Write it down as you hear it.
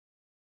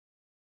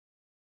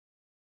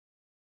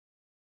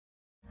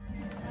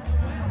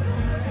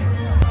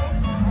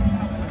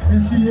Here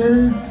she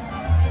is.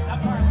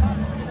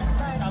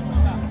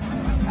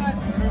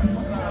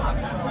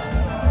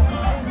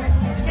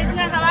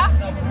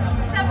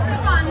 Chef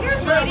Stefan,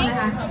 here's what I want to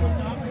ask you.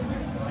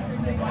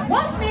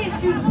 What made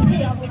you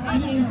pick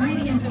the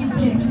ingredients you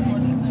picked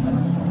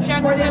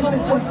for them to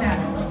cook that?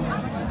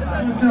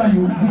 I'm going to tell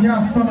you, we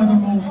have some of the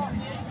most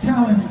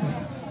talented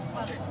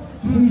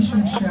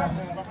Haitian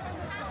chefs.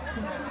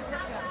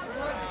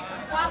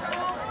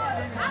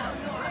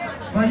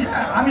 But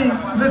yeah, I mean,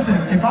 listen,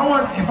 if I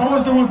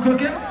was the one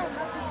cooking,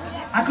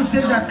 I could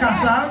take that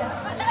cassave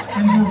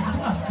and do a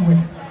crust with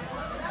it.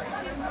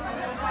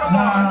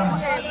 Nah,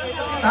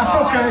 that's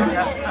okay.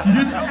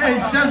 Hey,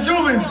 Chef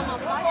Juvens,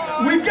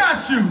 we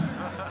got you.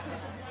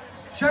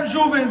 Chef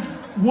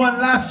Juvens won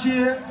last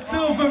year,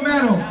 silver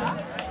medal.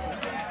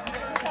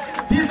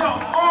 These are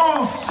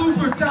all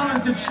super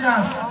talented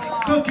chefs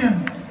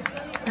cooking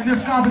in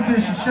this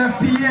competition. Chef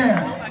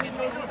Pierre,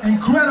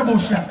 incredible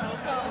chef.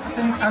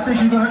 I think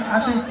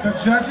the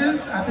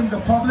judges, I think the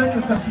public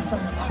is gonna see some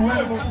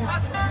incredible.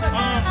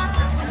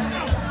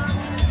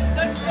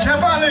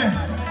 Chef Alain,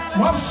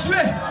 wap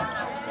chwe?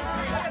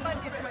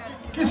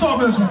 Qui sont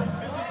besoin?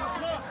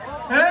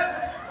 Hein?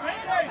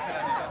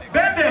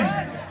 Bende?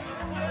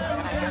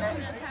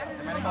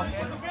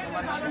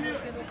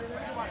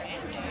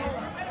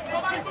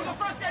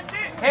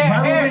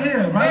 Right over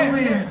here, right over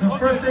here. The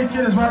first aid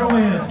kit is right over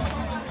here.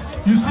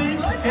 You see,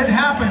 it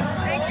happens.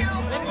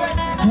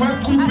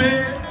 Doit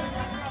couper.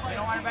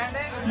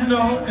 You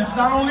know, it's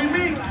not only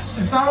meat,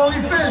 it's not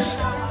only fish.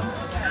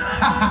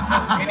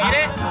 You need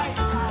it?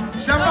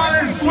 Chef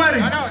Alain is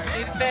sweating. No,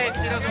 she said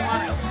she doesn't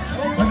want it.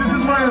 But this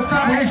is one of the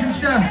top Haitian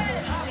chefs.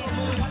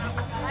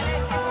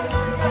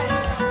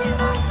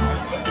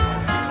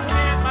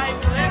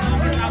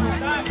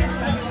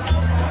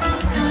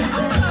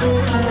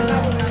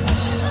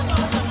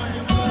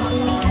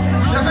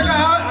 Jessica,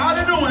 how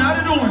they doing? How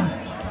they doing?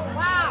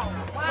 Wow.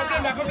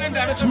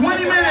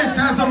 20 minutes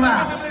has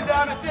elapsed.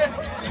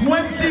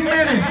 20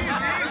 minutes.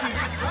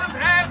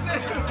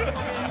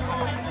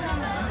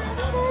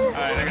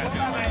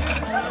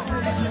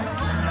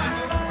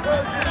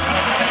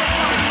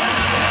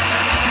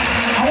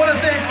 I want to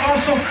thank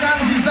also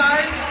Crown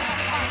Design,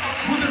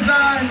 who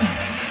designed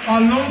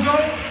our logo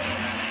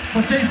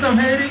for Taste of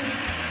Haiti.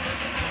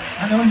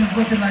 I know he's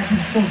looking like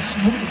he's so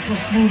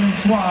smooth and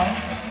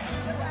suave.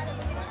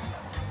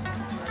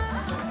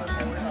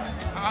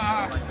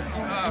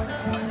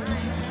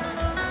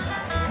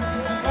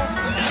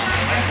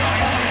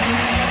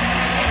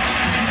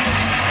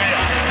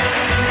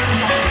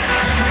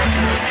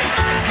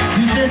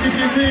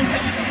 Mix,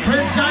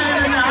 Red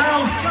Giant in the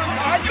house.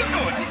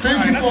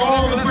 Thank you for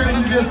all the credit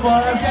you did for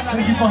us.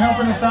 Thank you for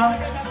helping us out.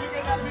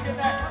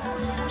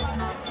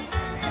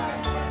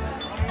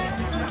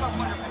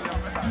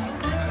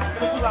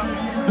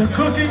 The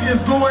cooking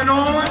is going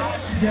on.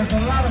 There's a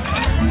lot of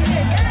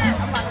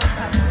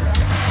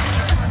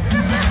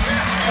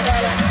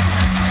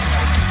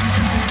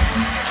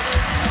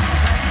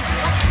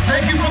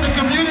Thank you for the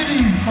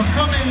community for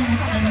coming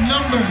in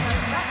numbers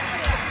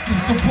to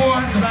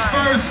support the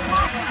first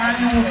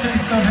annual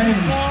Taste of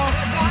Haiti.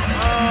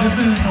 This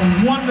is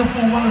a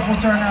wonderful, wonderful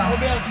turnout.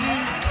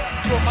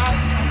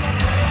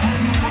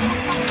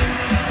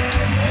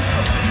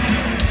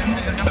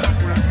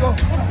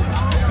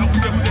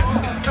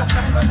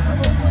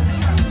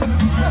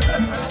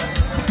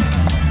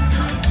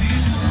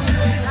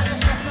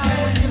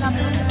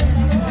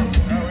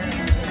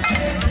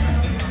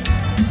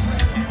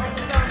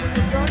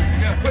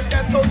 Put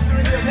that toaster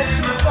in there, make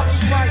sure it's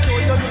fucking dry so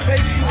it doesn't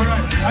base to it.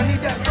 I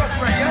need that crust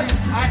right, yeah?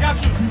 I got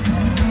you.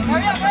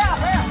 Hurry up, hurry up,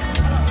 hurry up.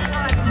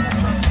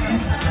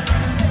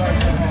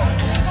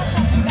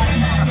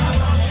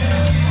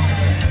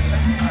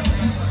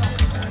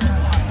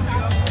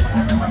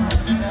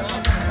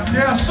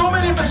 There are so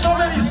many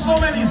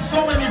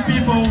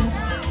people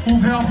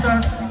who've helped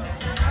us.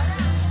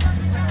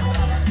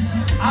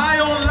 Eye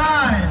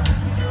Online,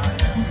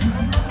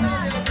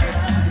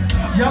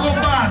 Yellow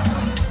Bots,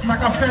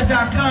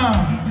 Sakafed.com,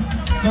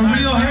 The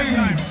Real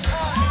Haiti,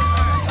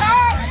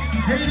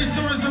 Haiti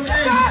Tourism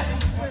Inc.,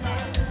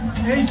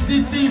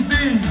 HDTV.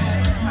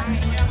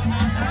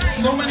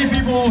 So many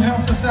people who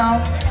helped us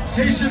out.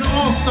 Haitian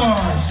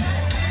All-Stars.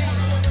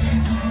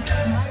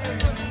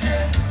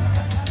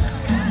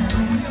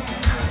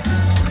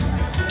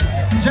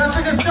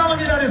 Jessica's telling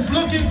me that it's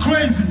looking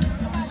crazy.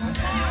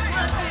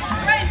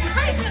 Crazy,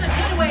 crazy in a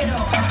good way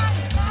though.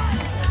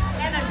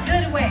 In a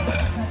good way.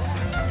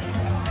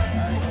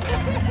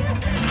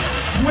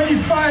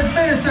 25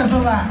 minutes has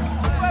elapsed.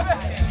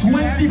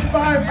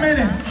 25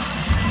 minutes.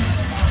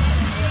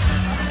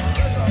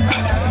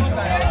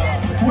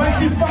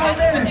 25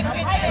 minutes.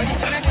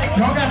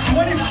 Y'all got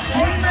 20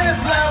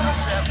 minutes left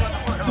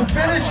to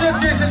finish your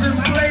dishes and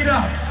plate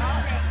up.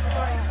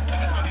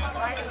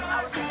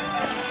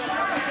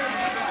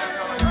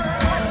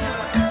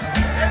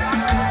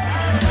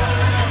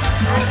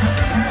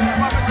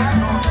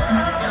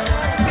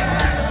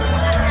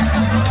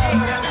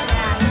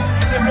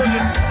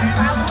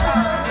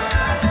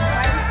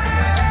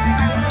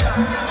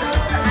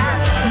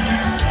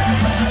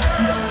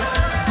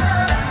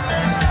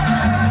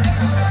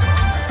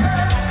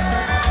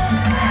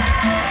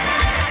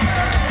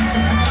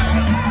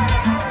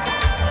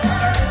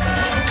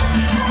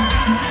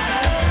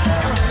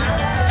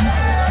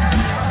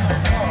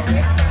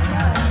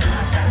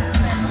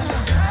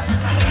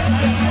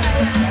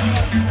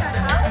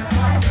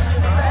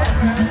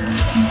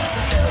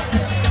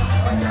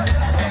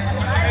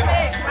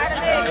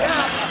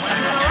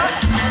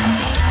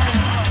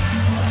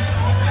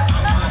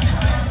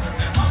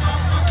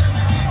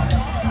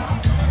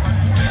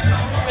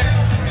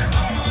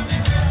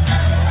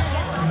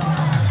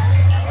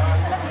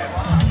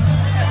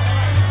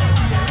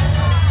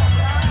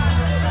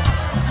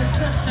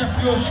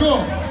 feel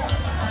sure.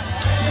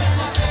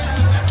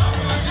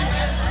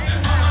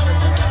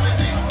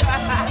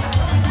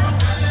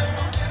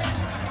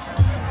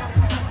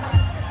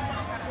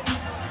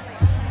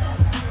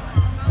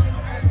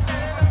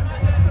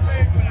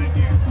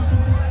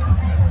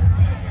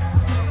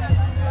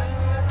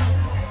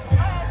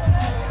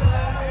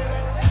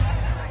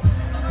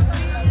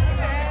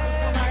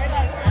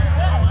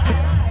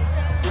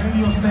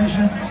 Radio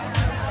stations.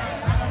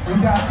 We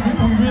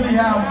really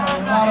have a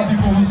lot of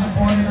people who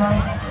supported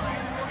us.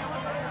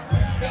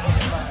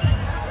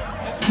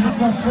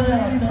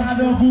 Atmosphère,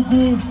 Madame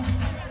Gougou's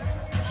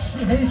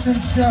Haitian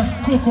Chef's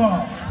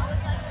Cook-Off.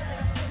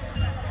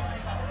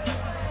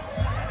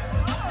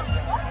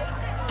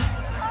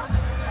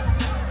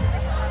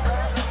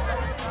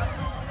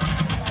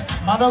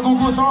 Madame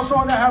Gougou's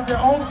also they have their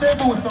own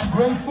table with some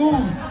great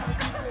food.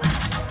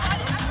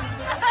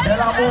 That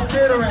I'm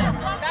catering.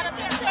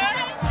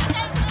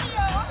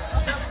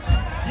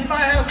 He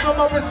might have some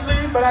up his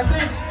sleeve, but I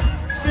think,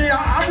 see,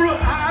 I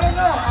don't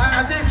know.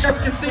 I think Chef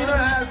Katina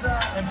has,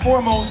 and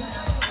foremost,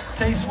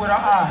 taste with our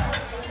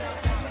eyes.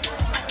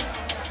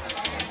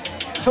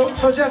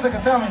 So Jessica,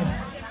 tell me,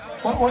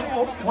 who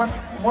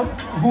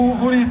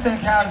do you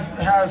think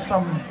has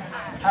some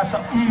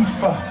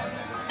oomph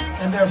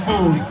in their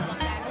food?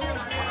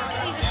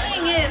 See, the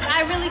thing is,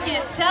 I really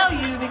can't tell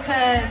you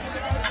because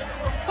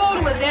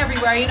food was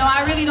everywhere. You know,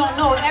 I really don't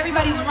know.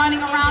 Everybody's running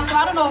around, so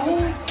I don't know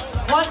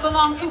what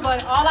belonged to,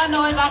 but all I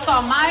know is I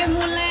saw maï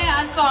moulin,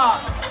 I saw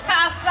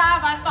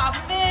cassave, I saw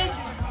fish.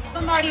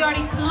 Somebody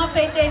already clumped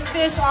their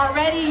fish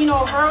already, you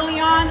know, early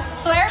on.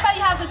 So everybody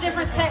has a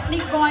different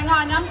technique going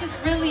on. I'm just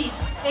really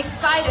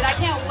excited. I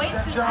can't wait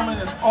to see. Gentlemen,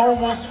 it's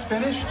almost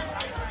finished.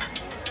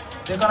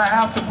 They're gonna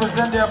have to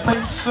present their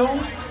plates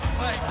soon.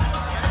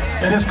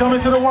 It is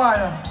coming to the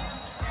wire.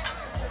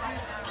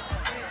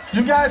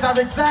 You guys have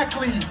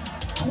exactly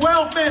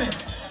 12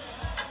 minutes.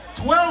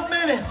 12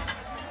 minutes.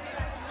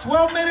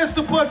 12 minutes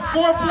to put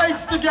 4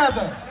 plates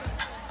together.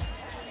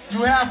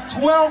 You have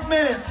 12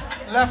 minutes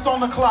left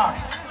on the clock.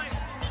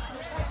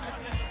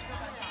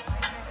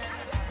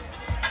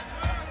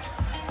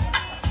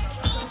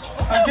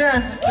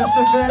 Again, this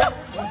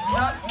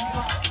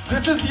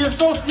is the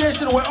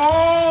association where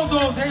all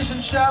those Haitian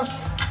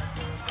chefs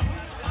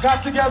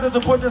got together to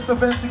put this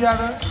event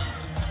together.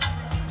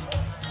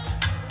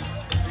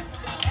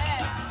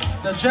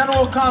 The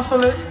General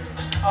Consulate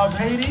of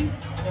Haiti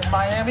in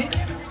Miami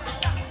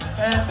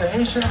and the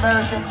Haitian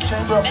American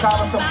Chamber of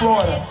Commerce of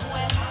Florida.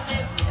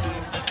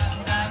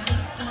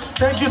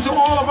 Thank you to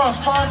all of our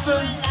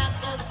sponsors.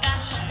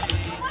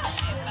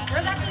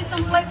 There's actually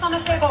some plates on the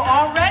table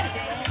already.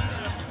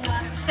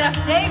 Chef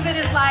David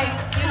is like,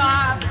 you know,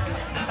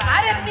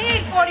 I didn't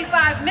need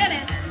 45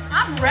 minutes.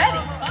 I'm ready.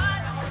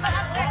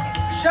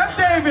 Chef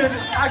David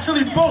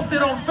actually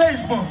posted on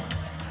Facebook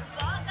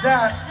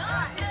that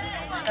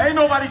ain't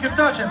nobody can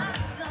touch him.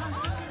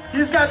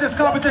 He's got this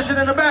competition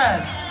in the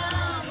bag.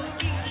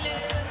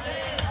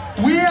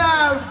 We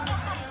have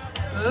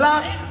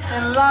lots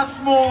and lots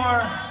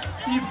more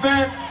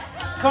events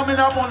coming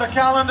up on the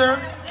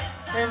calendar.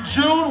 In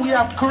June, we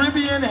have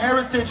Caribbean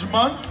Heritage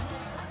Month.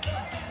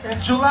 In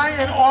July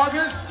and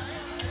August,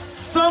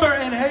 summer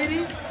in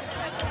Haiti.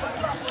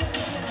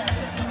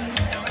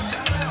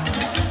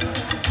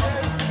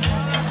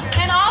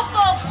 And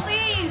also,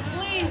 please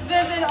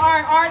visit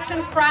our arts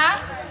and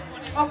crafts.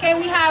 Okay,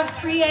 we have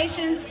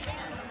Creations.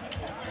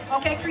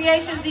 Okay,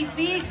 Creations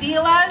Ifi,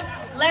 Dealers,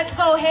 Let's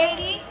Go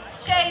Haiti,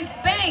 Chase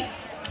Bank,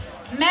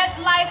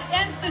 MetLife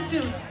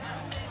Institute.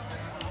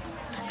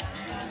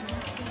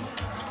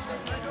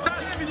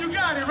 You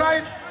got it,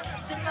 right?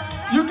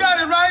 You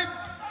got it, right?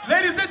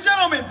 Ladies and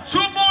gentlemen, 2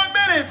 more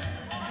minutes.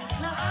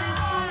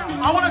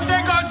 I want to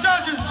thank our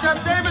judges,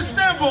 Chef David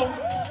Stemple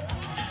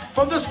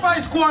from the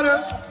Spice Quarter,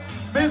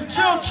 Ms.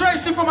 Jill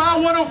Tracy from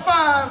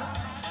I-105,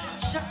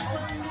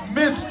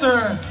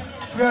 Mr.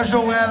 Frère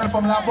Joël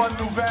from La Bonne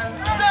Nouvelle.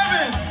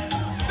 7,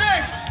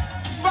 6,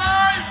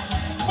 5,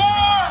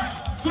 4,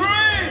 3,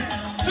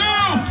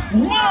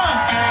 2, 1.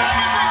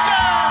 Everything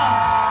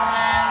down.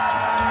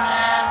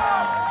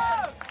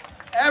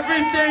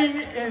 Everything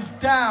is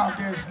down.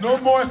 There's no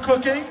more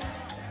cooking.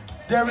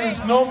 There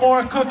is no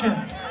more cooking.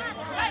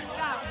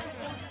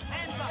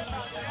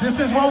 This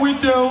is what we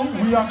do.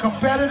 We are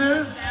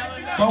competitors,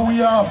 but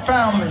we are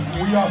family.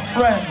 We are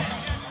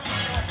friends.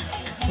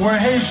 We're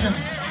Haitians.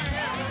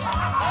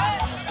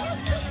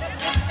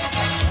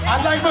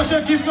 I'd like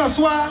Monsieur Guy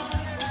Francois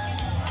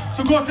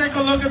to go take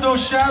a look at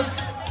those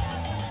chefs.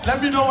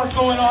 Let me know what's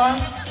going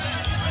on.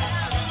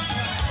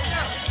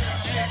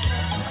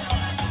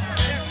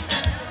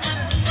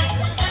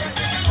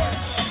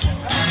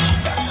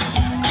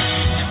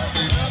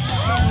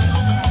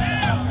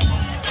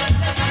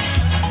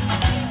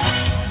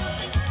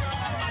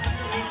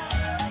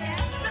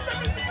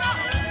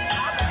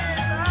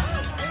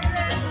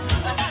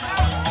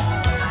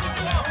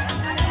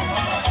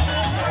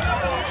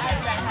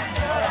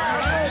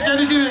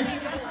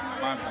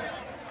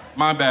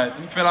 My bad.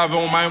 Il fait laver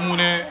au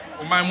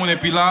maïmoune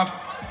pilaf.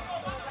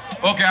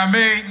 Ok,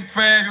 je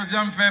fais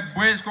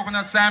braised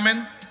coconut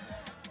salmon.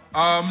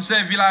 Je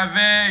servi la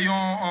veille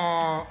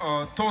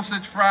un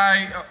toasted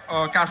fry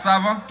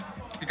cassava.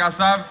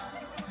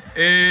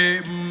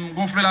 Et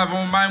je fais la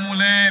maille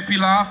moulin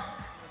pilaf.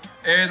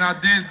 Et je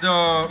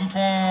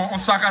fais un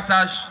sac à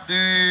tâche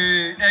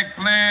de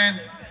eggplant,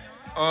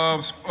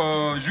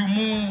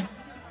 joumou,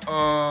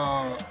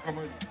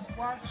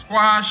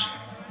 squash,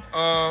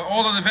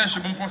 all of the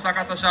vegetables. Je fais un sac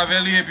à tâche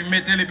avec lui et puis je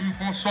fais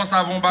une sauce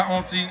avant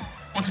petit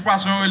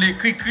poisson, les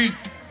cri-cri,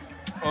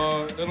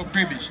 little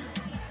crayfish.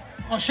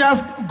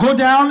 Chef, go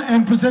down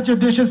and present your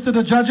dishes to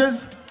the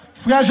judges.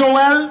 Frère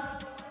Joel,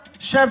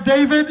 Chef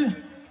David,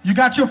 you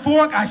got your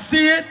fork, I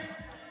see it.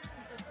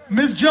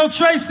 Miss Jill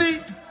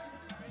Tracy.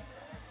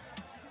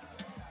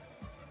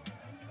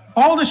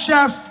 All the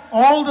chefs,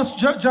 all the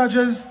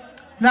judges.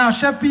 Now,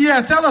 Chef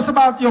Pierre, tell us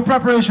about your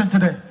preparation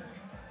today.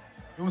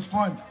 It was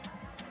fun,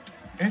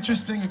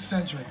 interesting,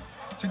 eccentric.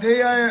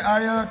 Today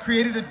I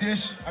created a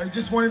dish. I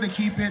just wanted to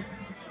keep it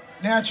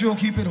natural,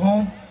 keep it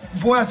home.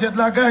 Before I said,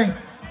 like, guy,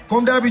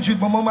 comme d'habitude,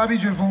 maman m'a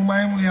habitué pour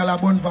manger à la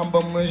bonne femme,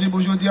 manger.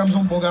 Aujourd'hui, je suis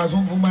un bon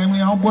garçon pour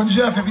manger un bon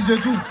chef, et puis c'est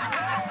tout.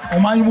 On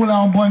mange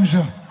un bon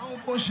chef. Un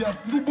bon chef,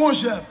 nous bon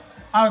chef.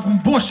 Un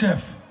bon chef.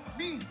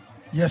 Oui.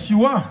 Yes,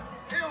 you are.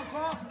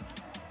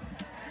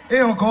 Et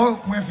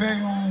encore, je fais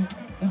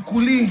un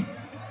coulis.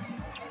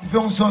 Je fais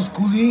une sauce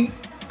coulis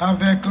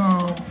avec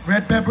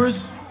red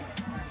peppers.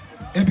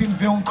 Et puis je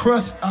fais un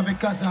crust avec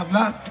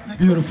cassava.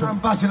 Beautiful. Je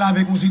passe là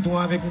avec un citron,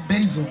 avec un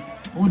basil.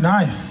 Oh,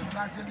 nice.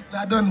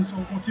 La donne.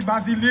 Un petit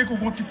basilic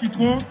ou un petit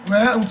citron. Ouais,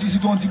 un petit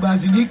citron, un petit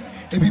basilic.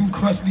 Et puis je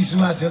crust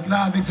sur l'assiette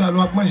là. Avec ça, je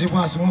vais manger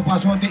poisson. Le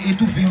poisson est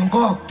étouffé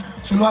encore.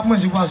 So, je vais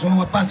manger poisson, on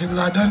va passer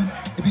la donne.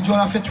 Et puis je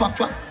vais faire chouap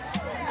chouap.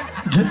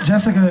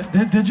 Jessica,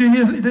 did you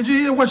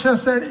hear what Chef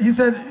said? He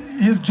said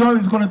his jaw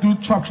is going to do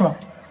chop chop.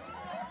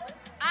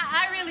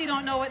 I really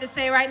don't know what to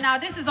say right now.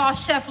 This is all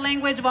chef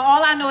language, but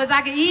all I know is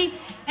I can eat,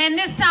 and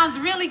this sounds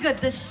really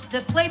good.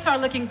 The plates are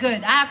looking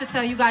good. I have to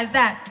tell you guys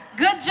that.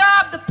 Good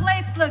job. The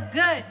plates look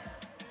good.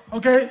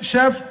 Okay,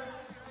 Chef,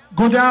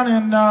 go down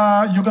and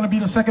you're going to be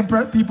the second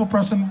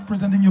person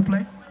presenting your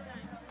plate.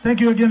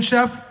 Thank you again,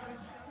 Chef.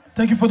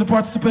 Thank you for the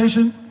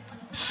participation.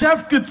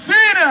 Chef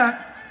Katina,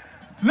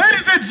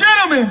 ladies and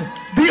gentlemen,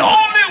 the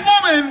only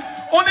woman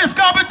on this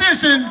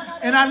competition,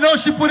 and I know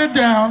she put it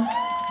down.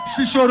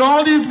 She showed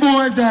all these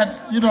boys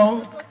that, you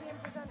know,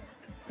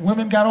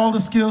 women got all the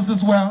skills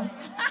as well.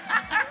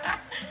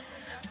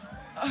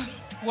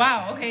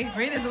 Wow, okay,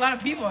 great. There's a lot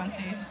of people on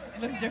stage.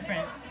 It looks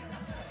different.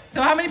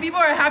 So how many people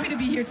are happy to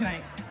be here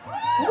tonight?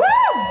 Woo!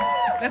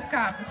 Let's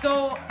clap.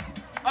 So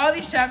all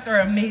these chefs are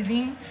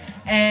amazing,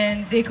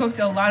 and they cooked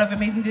a lot of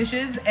amazing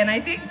dishes. And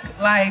I think,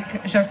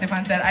 like Chef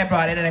Stefan said, I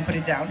brought it and I put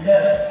it down.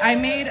 Yes. I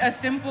made a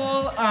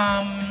simple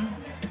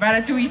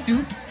ratatouille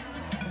soup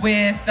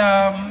with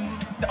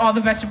all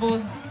the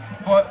vegetables.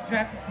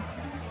 Yeah,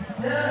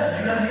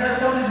 you gotta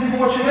tell these people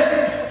what you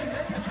made.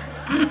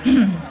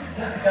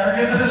 Gotta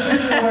give the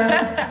description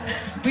away.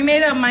 We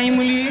made a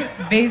maïmouli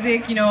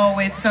basic, you know,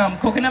 with some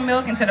coconut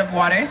milk instead of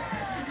water.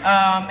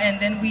 And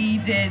then we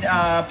did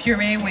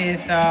puree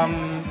with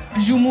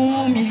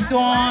joumou,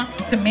 militon,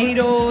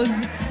 tomatoes,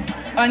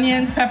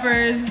 onions,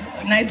 peppers,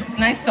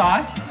 nice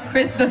sauce,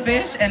 crisped the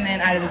fish, and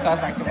then added the sauce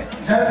back to it.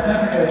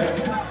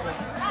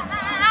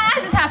 I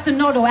just have to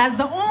know though, as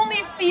the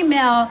only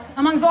female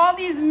amongst all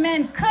these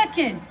men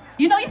cooking,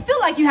 you know, you feel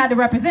like you had to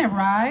represent,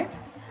 right?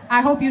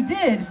 I hope you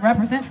did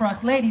represent for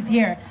us ladies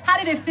here. How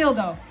did it feel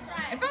though?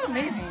 It felt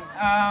amazing.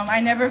 I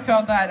never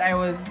felt that I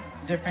was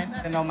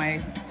different than all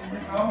my...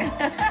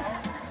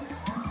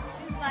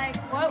 Like,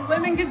 what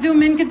women could do,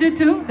 men could do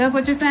too? That's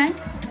what you're saying?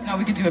 No,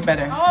 we could do it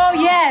better. Oh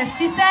yes,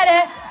 she said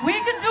it. We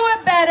could do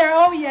it better.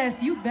 Oh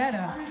yes, you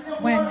better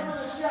win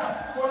this.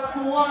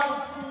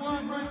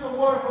 Please bring some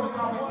water for the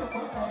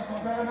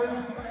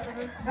competitors.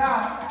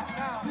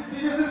 Now, this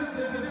is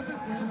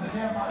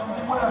again,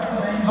 what I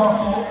said, he's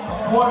also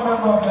a board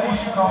member of the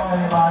Haitian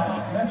Culinary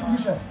Alliance. That's you,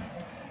 Chef.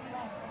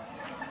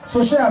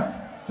 So, Chef,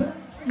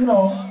 you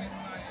know,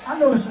 I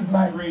know this is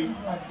like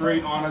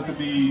Great honor to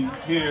be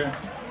here,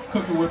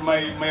 cooking with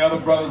my other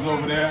brothers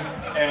over there,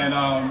 and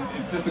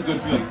it's just a good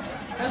feeling.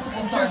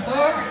 Vegetable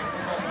tartare.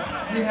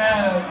 We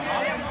have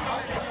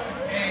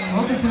a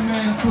roasted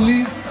tomato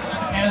coulis,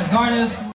 and it's garnished